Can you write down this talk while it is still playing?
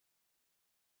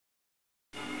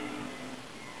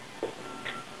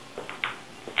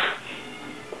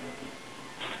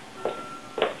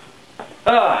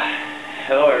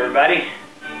Hello everybody.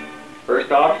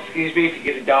 First off, excuse me if you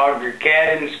get a dog or a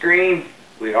cat in the screen.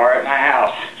 We are at my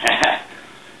house.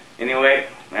 Anyway,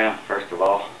 well, first of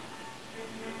all,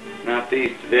 not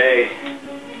these today.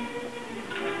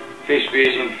 Fish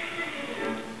vision.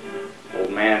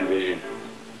 Old man vision.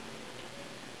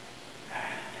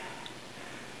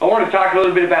 I want to talk a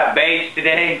little bit about baits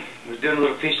today. I was doing a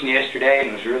little fishing yesterday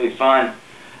and it was really fun.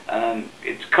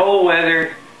 It's cold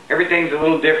weather. Everything's a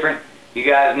little different. You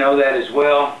guys know that as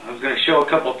well. I was going to show a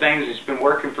couple things that's been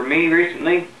working for me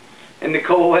recently in the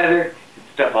cold weather.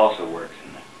 Stuff also works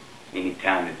in any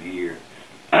time of the year.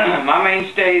 My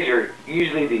mainstays are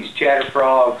usually these chatter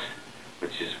frogs,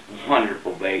 which is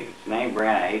wonderful bait. It's name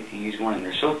brand. I hate to use one, and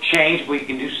they're so changeable. You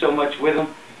can do so much with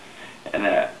them. And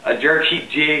a jerky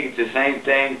jig, it's the same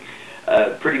thing.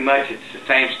 Pretty much it's the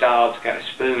same style. It's got a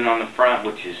spoon on the front,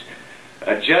 which is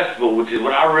adjustable, which is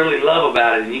what I really love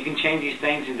about it. And you can change these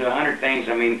things into 100 things.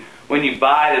 I mean, when you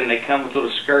buy them, they come with little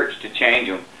skirts to change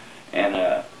them. And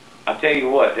I'll tell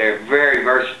you what, they're very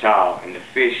versatile, and the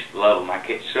fish love them. I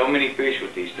catch so many fish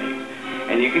with these things.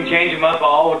 And you can change them up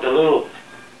all with the little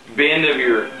bend of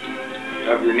your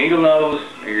needle nose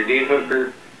or your deep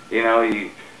hooker. You know,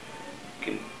 you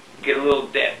can get a little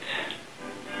depth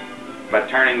by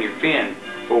turning your fin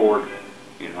forward,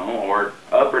 you know, or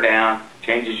up or down.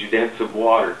 Changes your depth of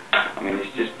water. I mean,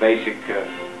 it's just basic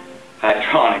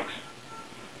hydronics.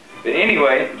 But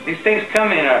anyway, these things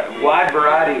come in a wide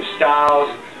variety of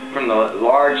styles, from the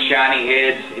large shiny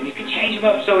heads, and you can change them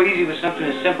up so easy with something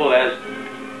as simple as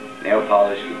nail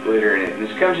polish with glitter in it. And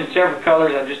this comes in several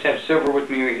colors. I just have silver with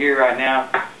me here right now.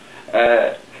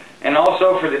 And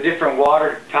also for the different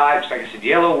water types, like I said,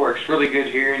 yellow works really good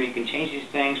here, and you can change these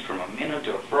things from a minnow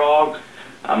to a frog.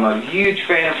 I'm a huge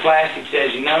fan of plastics,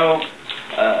 as you know.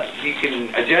 You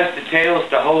can adjust the tails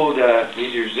to hold,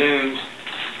 these are zooms,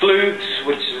 flukes,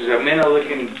 which is a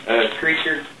minnow-looking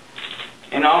creature,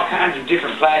 and all kinds of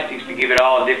different plastics to give it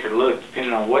all a different look,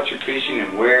 depending on what you're fishing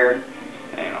and where.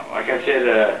 You know, like I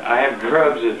said, I have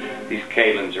grubs of these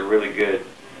Kalins are really good.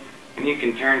 And you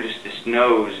can turn just this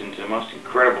nose into the most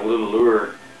incredible little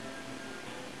lure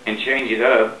and change it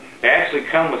up. They actually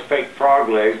come with fake frog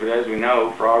legs, but as we know,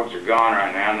 frogs are gone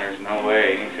right now, and there's no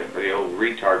way, except for the old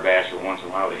retard bastard once in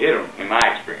a while, to hit them, in my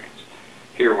experience.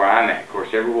 Here where I'm at, of course,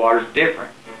 every water's different,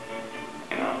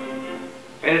 you know.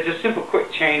 And it's a simple,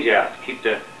 quick change out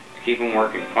to keep them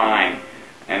working fine.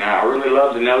 And I really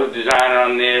love the nose design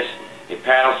on this. It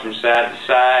paddles from side to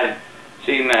side.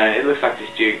 See, it looks like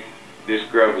this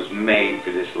grub was made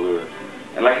for this lure.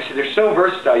 And like I said, they're so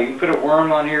versatile. You can put a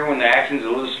worm on here when the action's a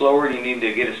little slower and you need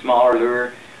to get a smaller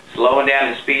lure. Slowing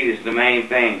down the speed is the main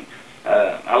thing.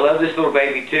 I love this little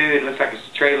baby too. It looks like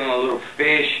it's trailing a little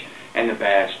fish, and the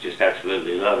bass just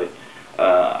absolutely love it.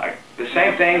 The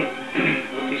same thing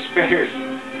with these spinners.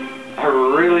 I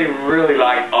really, really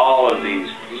like all of these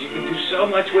because you can do so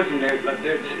much with them.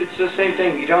 It's the same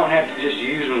thing. You don't have to just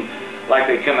use them like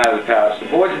they come out of the pouch. The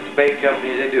boys at the bait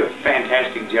companies, they do a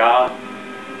fantastic job.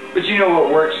 But you know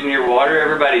what works in your water.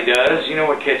 Everybody does. You know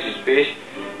what catches fish.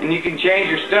 And you can change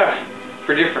your stuff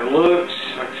for different looks.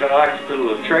 Like I said, I like to put a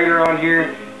little trailer on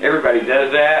here. Everybody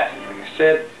does that. Like I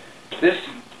said, this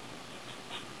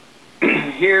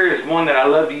here is one that I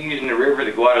love to use in the river.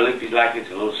 The Guadalupe's like it's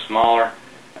a little smaller.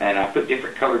 And I put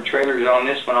different colored trailers on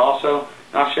this one also.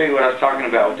 And I'll show you what I was talking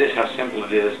about with this, how simple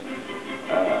it is.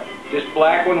 This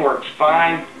black one works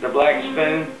fine, the black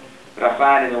spoon. But I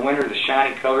find in the winter the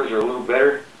shiny colors are a little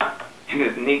better.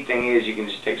 And the neat thing is you can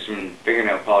just take some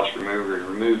fingernail polish remover and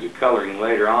remove the coloring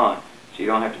later on, so you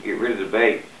don't have to get rid of the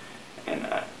bait. And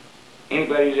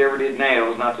anybody who's ever did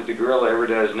nails, not that the gorilla ever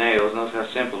does nails, knows how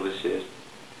simple this is.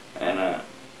 And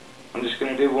I'm just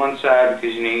going to do one side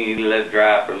because you need to let it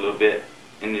dry for a little bit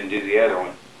and then do the other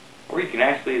one. Or you can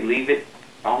actually leave it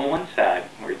on one side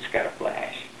where it's got a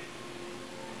flash.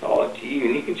 It's all up to you.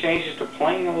 And you can change just a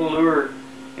plain old lure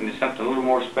into something a little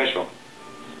more special.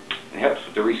 It helps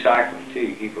with the recycling too.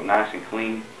 You keep them nice and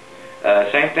clean.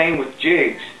 Same thing with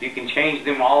jigs. You can change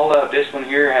them all up. This one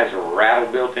here has a rattle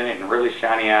built in it and really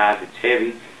shiny eyes. It's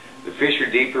heavy. The fish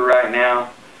are deeper right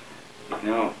now. You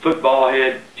know, football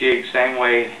head jig, same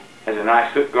way. Has a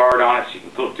nice hook guard on it so you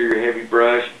can pull it through your heavy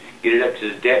brush. Get it up to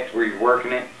the depth where you're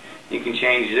working it. You can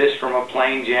change this from a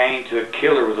plain Jane to a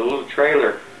killer with a little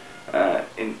trailer.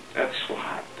 And that's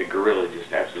why the gorilla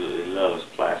just absolutely loves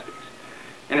plastics.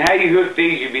 And how you hook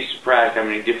these, you'd be surprised how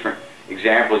many different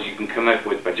examples you can come up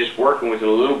with by just working with it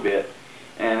a little bit.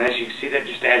 And as you can see, that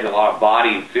just adds a lot of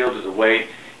body and feel to the weight.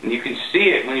 And you can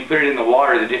see it when you put it in the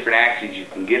water, the different actions you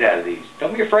can get out of these.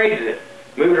 Don't be afraid of it.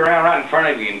 Move it around right in front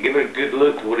of you and give it a good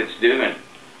look to what it's doing.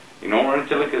 You don't want it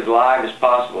to look as live as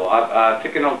possible. I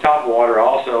took it on top water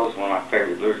also. It's one of my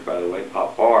favorite lures, by the way,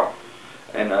 Pop Bar.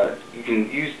 And you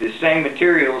can use the same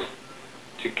materials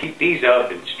to keep these up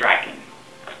and striking.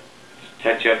 Just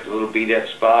touch up the little beat up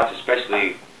spots,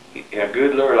 especially a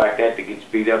good lure like that gets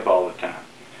beat up all the time.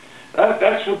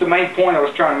 That's what the main point I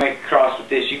was trying to make across with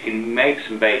this. You can make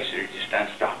some baits that are just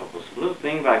unstoppable. So a little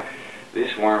thing like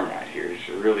this worm right here is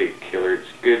really a killer. It's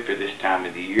good for this time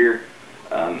of the year.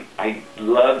 I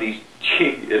love these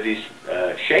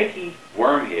shaky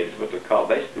worm heads, what they're called.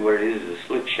 Basically what it is a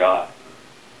slip shot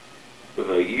with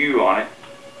a U on it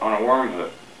on a worm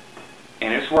hook.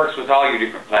 And this works with all your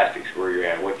different plastics where you're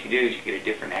at. What you do is you get a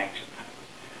different action.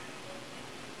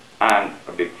 I'm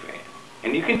a big fan.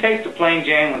 And you can take the plain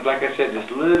Jane ones, like I said, this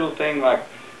little thing like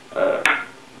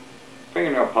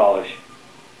fingernail polish,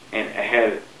 and it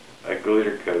had a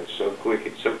glitter coat. So quick,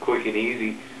 it's so quick and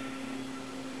easy.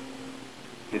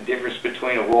 The difference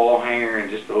between a wall hanger and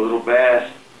just a little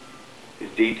bass is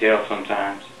detail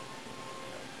sometimes.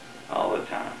 All the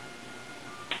time.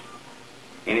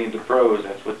 Any of the pros,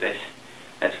 that's what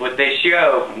they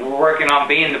show. And we're working on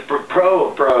being the pro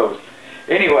of pros.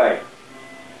 Anyway,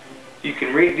 you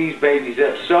can rig these babies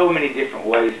up so many different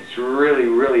ways. It's really,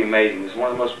 really amazing. It's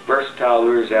one of the most versatile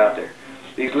lures out there.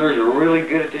 These lures are really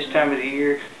good at this time of the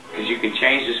year because you can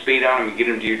change the speed on them and get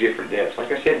them to your different depths.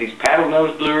 Like I said, these paddle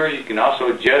nose lures, you can also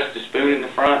adjust the spoon in the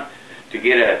front to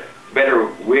get a better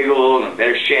wiggle and a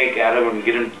better shake out of them and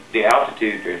get them the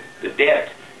altitude or the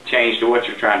depth changed to what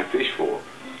you're trying to fish for.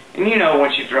 And you know,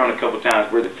 once you've thrown a couple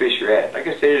times where the fish are at. Like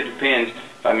I said, it depends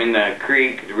if I'm in the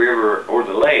creek, the river, or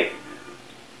the lake.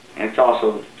 And it's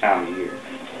also the time of year.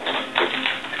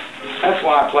 That's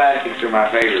why plastics are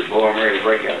my favorite. Boy, I'm ready to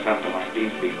break out something like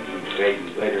these big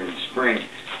babies later in the spring.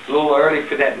 It's a little early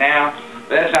for that now,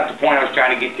 but that's not the point I was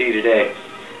trying to get to you today.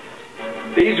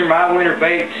 These are my winter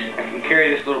baits. I can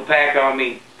carry this little pack on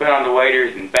me, put on the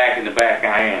waders, and back in the back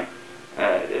I am.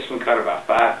 This one caught about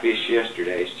 5 fish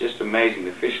yesterday. It's just amazing.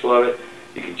 The fish love it.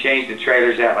 You can change the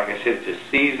trailers out. Like I said, it's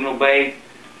a seasonal bait.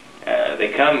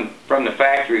 They come from the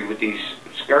factory with these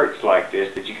skirts like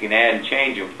this that you can add and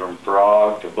change them from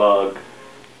frog to bug.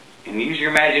 And use your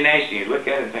imagination. You look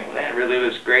at it and think, well, that really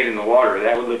looks great in the water.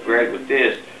 That would look great with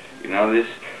this. You know, this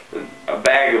a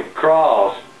bag of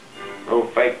craws, little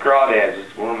fake crawdads.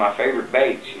 It's one of my favorite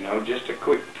baits. You know, just a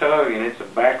quick tug and it's a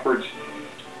backwards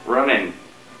running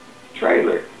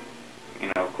trailer. You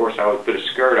know, of course, I would put a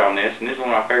skirt on this, and this is one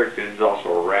of my favorites because it's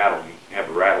also a rattle. You have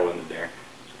a rattle in there.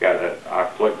 It's got I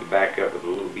plugged the back up with a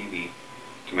little BB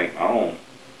to make my own.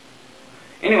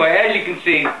 Anyway, as you can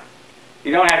see,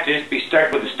 you don't have to just be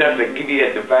stuck with the stuff they give you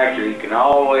at the factory. You can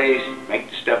always make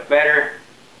the stuff better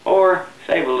or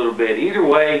save a little bit. Either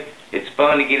way, it's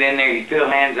fun to get in there. You feel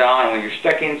hands-on. And when you're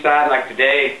stuck inside like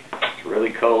today, it's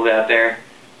really cold out there.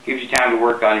 It gives you time to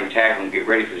work on your tackle and get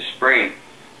ready for the spring.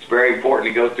 It's very important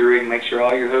to go through it and make sure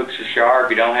all your hooks are sharp.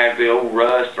 You don't have the old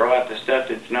rust. Throw out the stuff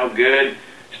that's no good.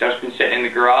 Stuff's been sitting in the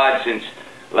garage since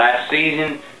last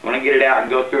season. You want to get it out and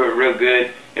go through it real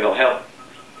good. It'll help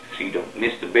so you don't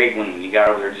miss the big one when you got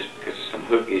over there just because of some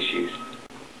hook issues.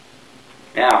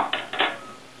 Now,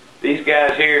 these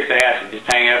guys here say I should just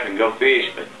hang up and go fish,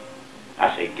 but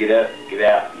I say get up, get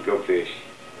out, and go fish.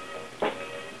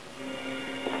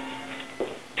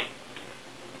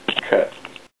 Cut.